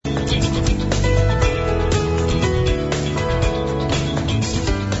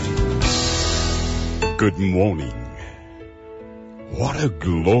Good morning. What a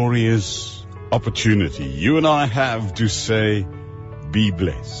glorious opportunity you and I have to say, be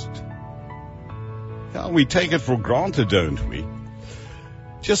blessed. Now, we take it for granted, don't we?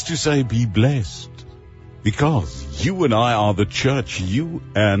 Just to say, be blessed. Because you and I are the church, you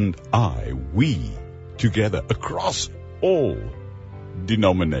and I, we together across all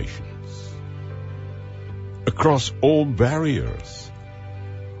denominations, across all barriers.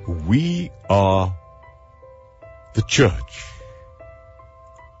 We are the church.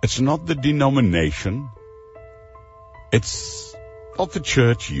 It's not the denomination. It's not the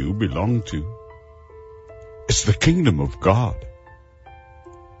church you belong to. It's the kingdom of God.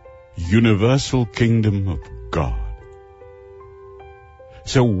 Universal kingdom of God.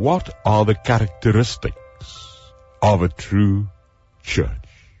 So what are the characteristics of a true church,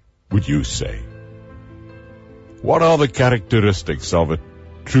 would you say? What are the characteristics of a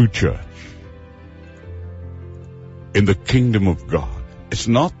true church in the kingdom of God? It's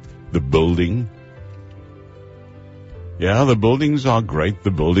not the building. Yeah, the buildings are great.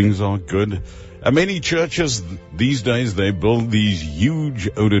 The buildings are good. And many churches these days, they build these huge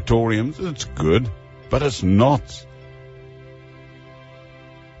auditoriums. It's good, but it's not,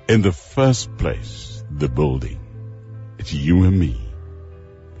 in the first place, the building. It's you and me.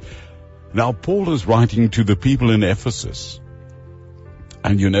 Now, Paul is writing to the people in Ephesus.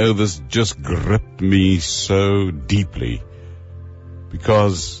 And you know, this just gripped me so deeply,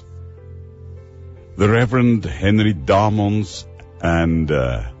 because the Reverend Henry Damons and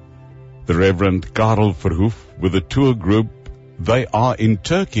the Reverend Karel Verhoef with a tour group, they are in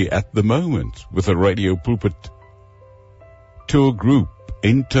Turkey at the moment with a radio pulpit tour group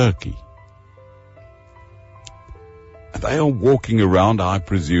in Turkey. And they are walking around, I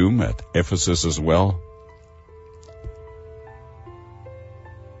presume, at Ephesus as well.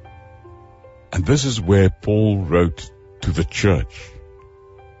 And this is where Paul wrote to the church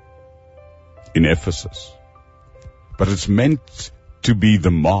in Ephesus. But it's meant to be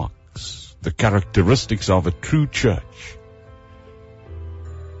the marks, the characteristics of a true church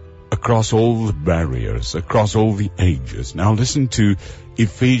across all the barriers, across all the ages. Now listen to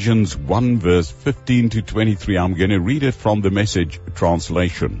Ephesians 1 verse 15 to 23. I'm going to read it from the Message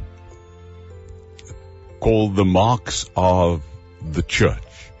translation, called The Marks of the Church.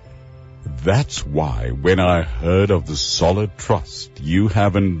 That's why when I heard of the solid trust you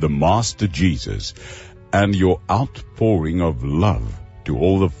have in the Master Jesus and your outpouring of love to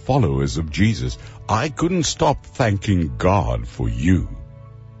all the followers of Jesus, I couldn't stop thanking God for you.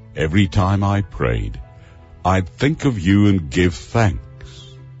 Every time I prayed, I'd think of you and give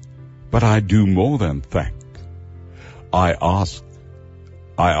thanks. But I do more than thank. I asked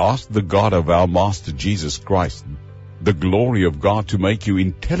the God of our Master Jesus Christ, the glory of God, to make you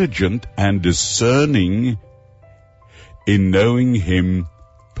intelligent and discerning in knowing Him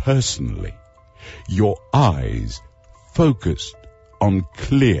personally. Your eyes focused on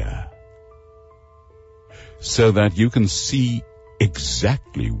clear, so that you can see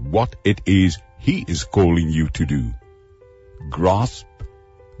exactly what it is He is calling you to do. Grasp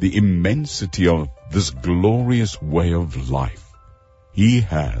the immensity of this glorious way of life He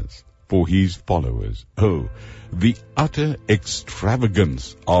has for His followers. Oh, the utter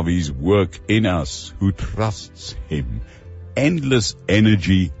extravagance of His work in us who trusts Him. Endless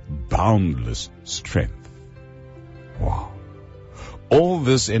energy, boundless strength. Wow. All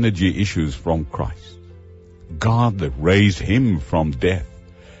this energy issues from Christ. God that raised Him from death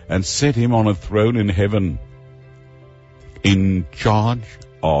and set Him on a throne in heaven, in charge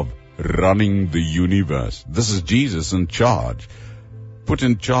of running the universe. This is Jesus in charge, put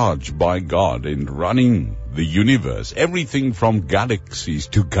in charge by God in running the universe, everything from galaxies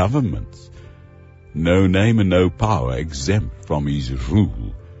to governments. No name and no power exempt from His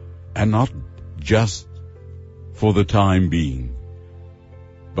rule, and not just for the time being,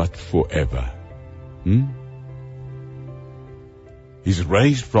 but forever. He's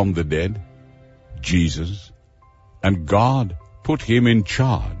raised from the dead, Jesus, and God put Him in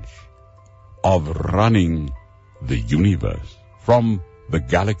charge of running the universe, from the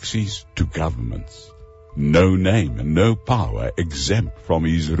galaxies to governments. No name and no power exempt from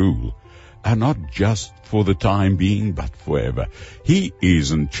His rule, and not just for the time being, but forever. He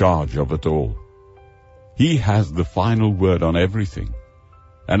is in charge of it all. He has the final word on everything.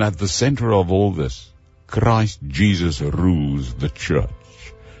 And at the center of all this, Christ Jesus rules the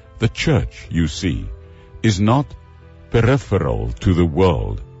church. The church, you see, is not peripheral to the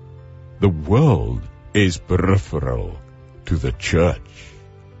world. The world is peripheral to the church.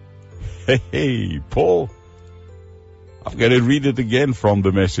 Hey, Paul, I'm going to read it again from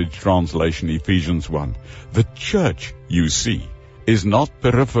the Message translation, Ephesians 1. The church, you see, is not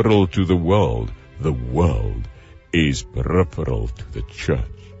peripheral to the world. The world is peripheral to the church.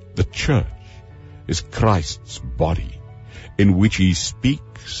 The church is Christ's body, in which he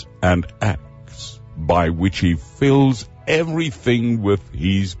speaks and acts, by which he fills everything with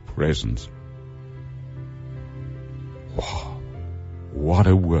his presence. Wow, what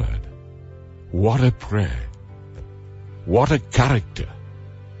a word. What a prayer. What a character.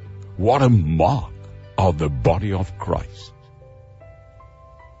 What a mark of the body of Christ.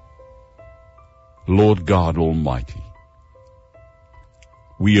 Lord God Almighty,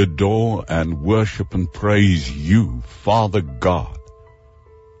 we adore and worship and praise you, Father God,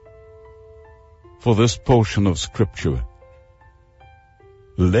 for this portion of Scripture,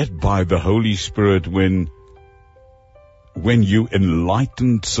 led by the Holy Spirit when you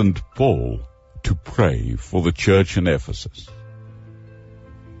enlightened St. Paul to pray for the church in Ephesus.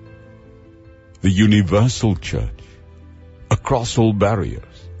 The universal church, across all barriers.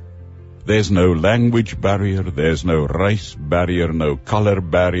 There's no language barrier, there's no race barrier, no color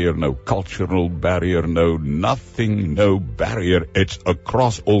barrier, no cultural barrier, no nothing, no barrier. It's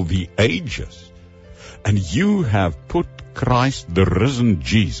across all the ages. And you have put Christ, the risen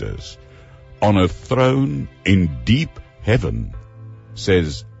Jesus, on a throne in deep heaven,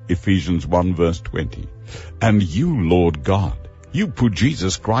 says Ephesians 1 verse 20. And you, Lord God, you put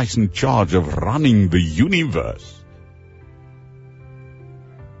Jesus Christ in charge of running the universe.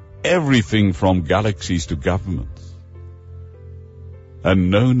 Everything from galaxies to governments. And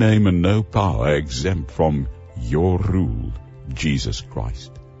no name and no power exempt from your rule, Jesus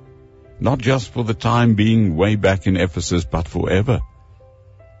Christ. Not just for the time being way back in Ephesus, but forever.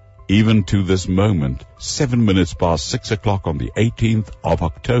 Even to this moment, 7 minutes past 6 o'clock on the 18th of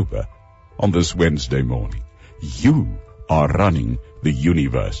October, on this Wednesday morning. You are running the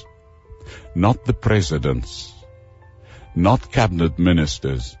universe. Not the presidents, not cabinet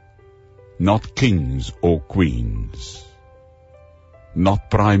ministers, not kings or queens,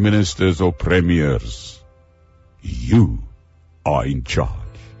 not prime ministers or premiers. You are in charge.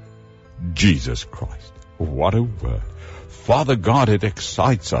 Jesus Christ. What a word. Father God, it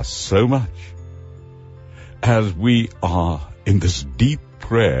excites us so much as we are in this deep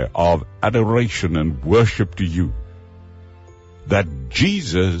prayer of adoration and worship to you, that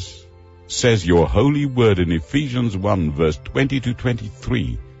Jesus says your holy word in Ephesians 1 verse 20 to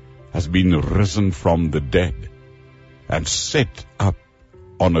 23 has been risen from the dead and set up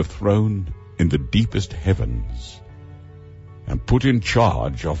on a throne in the deepest heavens and put in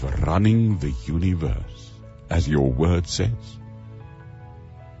charge of running the universe, as your word says.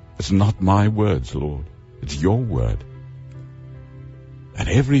 It's not my words, Lord. It's your word. And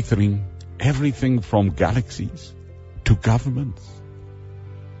everything from galaxies to governments.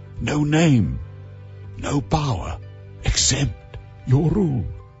 No name, no power, except your rule.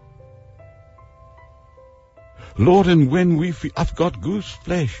 Lord, and when I've got goose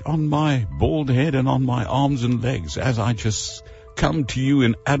flesh on my bald head and on my arms and legs as I just come to you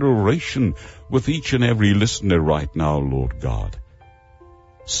in adoration with each and every listener right now, Lord God,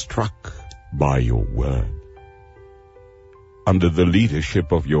 struck by your word, under the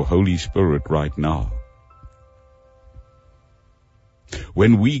leadership of your Holy Spirit right now.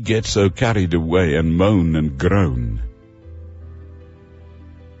 When we get so carried away and moan and groan,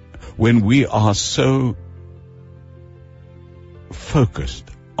 when we are so focused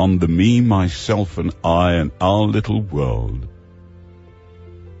on the me, myself, and I and our little world,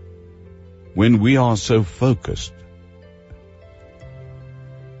 when we are so focused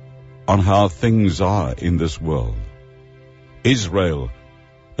on how things are in this world, Israel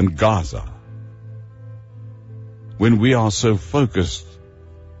and Gaza, when we are so focused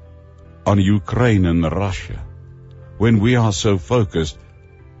on Ukraine and Russia, when we are so focused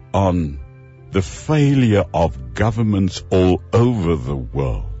on the failure of governments all over the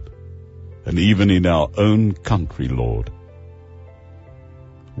world, and even in our own country, Lord,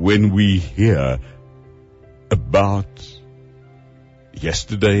 when we hear about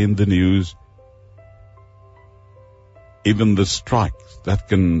yesterday in the news, even the strikes that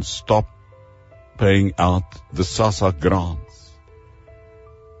can stop paying out the SASA grants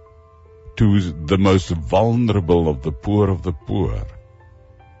to the most vulnerable of the poor,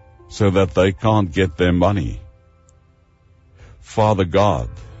 so that they can't get their money. Father God,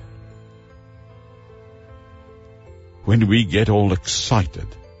 when we get all excited,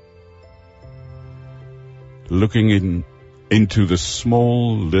 looking into the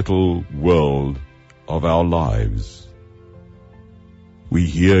small little world of our lives, we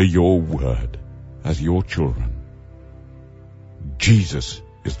hear your word as your children. Jesus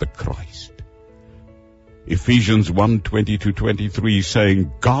is the Christ. Ephesians 1:20-23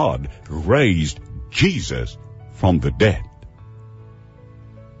 saying God raised Jesus from the dead.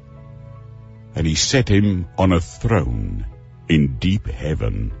 And he set him on a throne in deep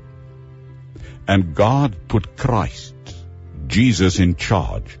heaven. And God put Christ, Jesus, in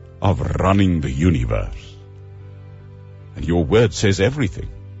charge of running the universe. And your word says everything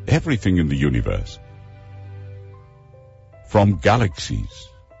in the universe. From galaxies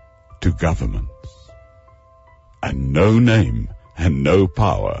to governments. And no name and no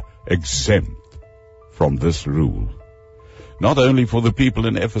power exempt from this rule. Not only for the people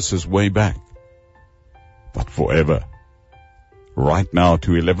in Ephesus way back, but forever. Right now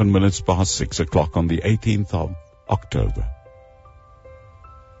to 11 minutes past 6 o'clock on the 18th of October.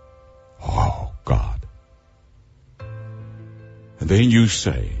 Oh, God. And then you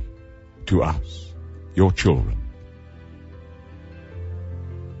say to us, your children,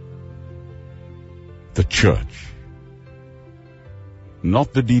 the church,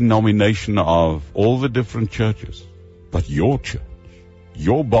 not the denomination of all the different churches, but your church,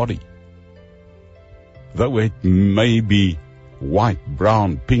 your body, though it may be white,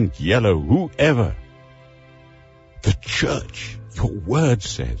 brown, pink, yellow, whoever, the church, your word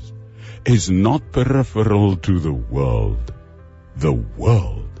says, is not peripheral to the world. The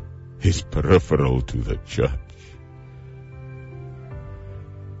world is peripheral to the church.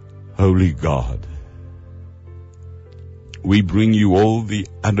 Holy God, we bring you all the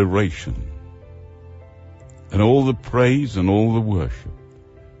adoration and all the praise and all the worship,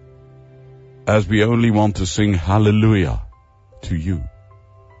 as we only want to sing hallelujah to you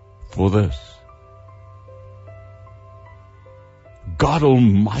for this. God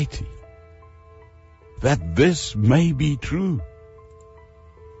Almighty, that this may be true.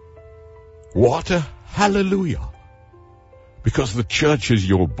 What a hallelujah! Because the church is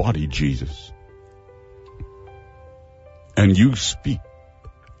your body, Jesus. And you speak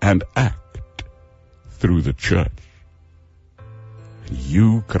and act through the church. And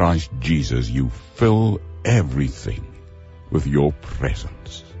you, Christ Jesus, you fill everything with your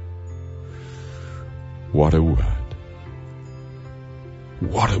presence. What a word.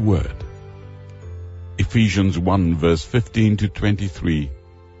 What a word. Ephesians 1 verse 15-23.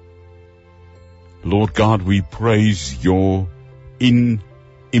 Lord God, we praise your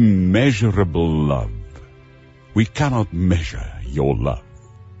immeasurable love. We cannot measure your love,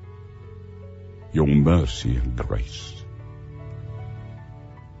 your mercy and grace.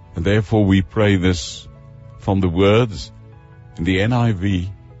 And therefore we pray this from the words in the NIV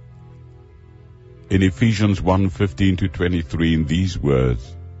in Ephesians 1:15-23 in these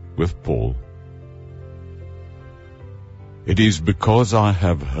words with Paul. It is because I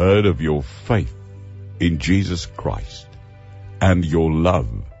have heard of your faith in Jesus Christ and your love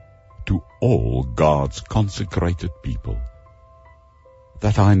to all God's consecrated people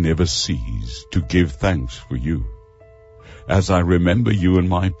that I never cease to give thanks for you, as I remember you in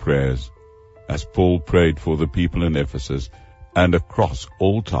my prayers, as Paul prayed for the people in Ephesus and across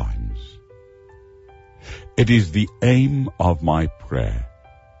all times. It is the aim of my prayer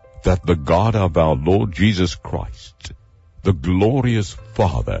that the God of our Lord Jesus Christ, the glorious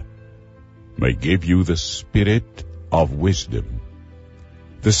Father, may give you the spirit of wisdom,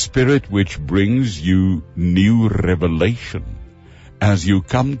 the spirit which brings you new revelation as you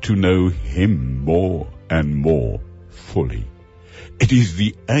come to know him more and more fully. It is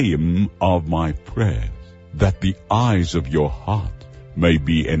the aim of my prayers that the eyes of your heart may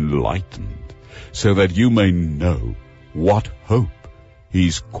be enlightened, so that you may know what hope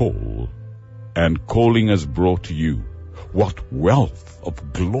his call and calling has brought to you, what wealth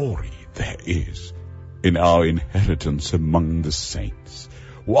of glory there is in our inheritance among the saints,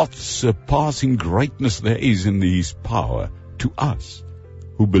 what surpassing greatness there is in his power to us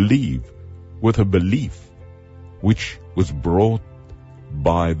who believe with a belief which was brought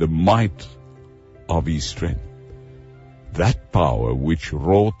by the might of his strength. That power which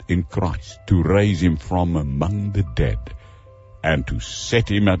wrought in Christ to raise him from among the dead and to set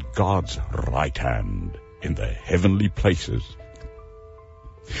him at God's right hand in the heavenly places,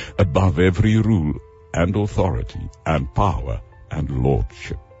 above every rule and authority and power and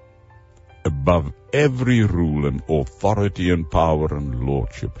lordship, above every rule and authority and power and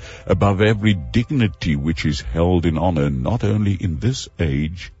lordship, above every dignity which is held in honor, not only in this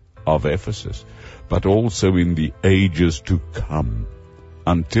age of Ephesus, but also in the ages to come,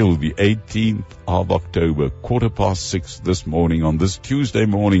 until the 18th of October, 6:15 this morning, on this Tuesday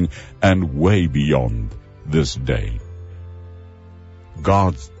morning, and way beyond this day.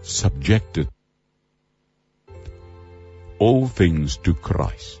 God subjected all things to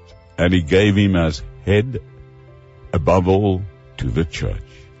Christ, and he gave him as head above all to the church,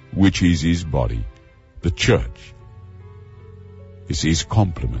 which is his body. The church is his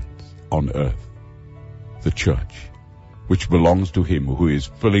complement on earth. The church, which belongs to him who is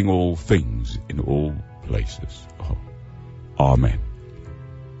filling all things in all places. Oh, amen.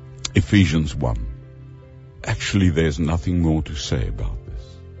 Ephesians 1. Actually, there's nothing more to say about this.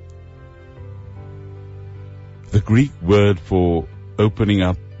 The Greek word for opening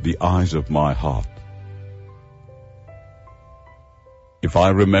up the eyes of my heart, if I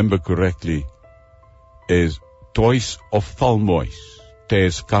remember correctly, is tois ophthalmos,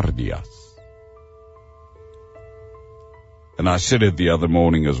 tes cardias. And I said it the other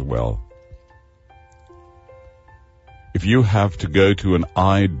morning as well. If you have to go to an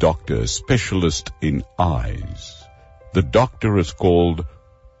eye doctor, a specialist in eyes, the doctor is called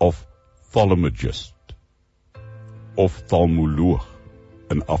ophthalmologist, ophthalmoloog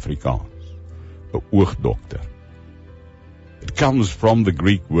in Afrikaans, 'n oogdokter. It comes from the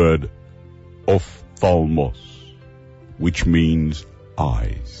Greek word ophthalmos, which means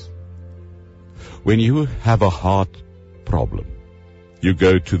eyes. When you have a heart problem, you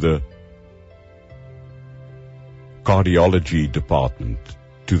go to the cardiology department,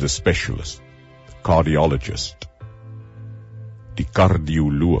 to the specialist, the cardiologist, die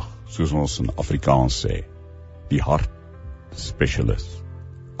cardioloog, soos ons in Afrikaans sê, die hart specialist.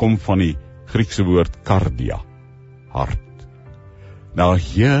 Kom van die Griekse woord cardia, hart. Now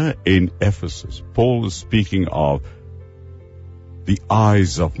here in Ephesus, Paul is speaking of the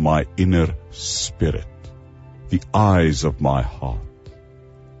eyes of my inner spirit, the eyes of my heart,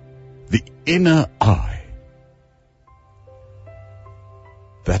 the inner eye,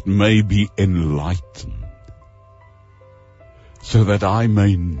 that may be enlightened, so that I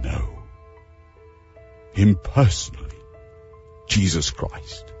may know him personally, Jesus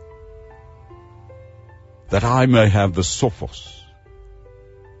Christ, that I may have the sophos,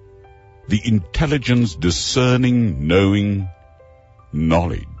 the intelligence, discerning, knowing,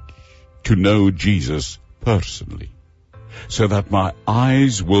 knowledge, to know Jesus personally, so that my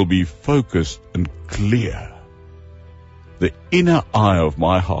eyes will be focused and clear, the inner eye of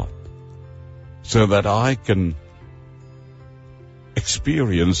my heart, so that I can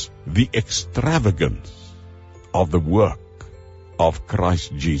experience the extravagance of the work of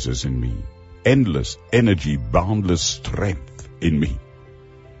Christ Jesus in me, endless energy, boundless strength in me.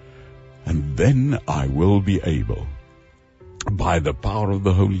 And then I will be able, by the power of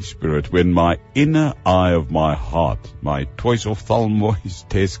the Holy Spirit, when my inner eye of my heart, my tois ophthalmos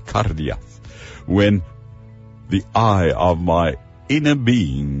tes cardias, when the eye of my inner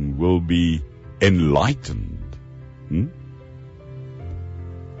being will be enlightened,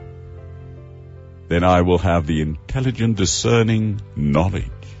 then I will have the intelligent, discerning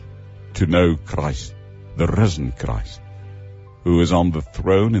knowledge to know Christ, the risen Christ, who is on the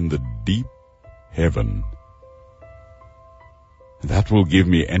throne in the deep heaven. That will give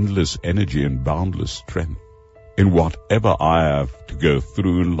me endless energy and boundless strength in whatever I have to go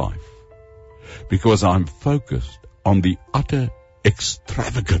through in life, because I'm focused on the utter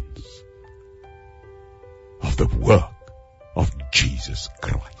extravagance of the work of Jesus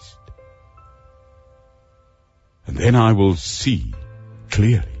Christ. And then I will see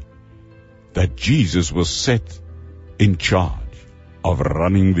clearly that Jesus was set in charge of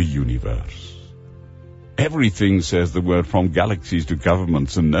running the universe. Everything, says the word, from galaxies to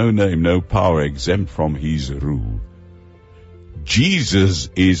governments, and no name, no power exempt from his rule. Jesus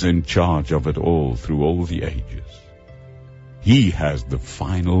is in charge of it all through all the ages. He has the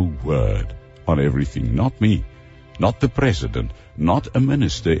final word on everything, not me, not the president, not a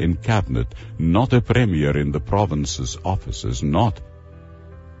minister in cabinet, not a premier in the province's offices, not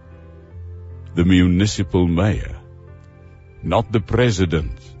the municipal mayor, not the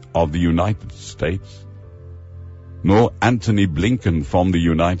president of the United States, nor Anthony Blinken from the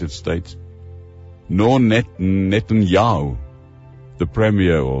United States, nor Netanyahu, the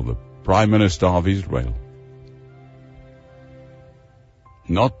premier or the prime minister of Israel,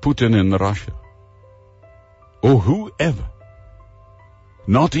 not Putin in Russia, or whoever,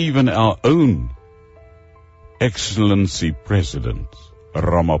 not even our own Excellency President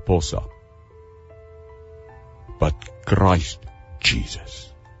Ramaphosa, but Christ Jesus.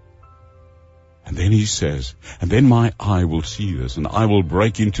 And then he says, and then my eye will see this, and I will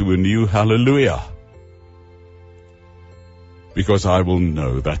break into a new hallelujah, because I will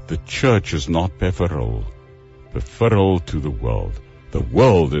know that the church is not peripheral to the world. The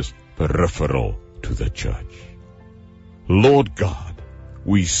world is peripheral to the church. Lord God,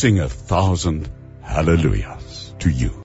 we sing 1,000 hallelujahs to you.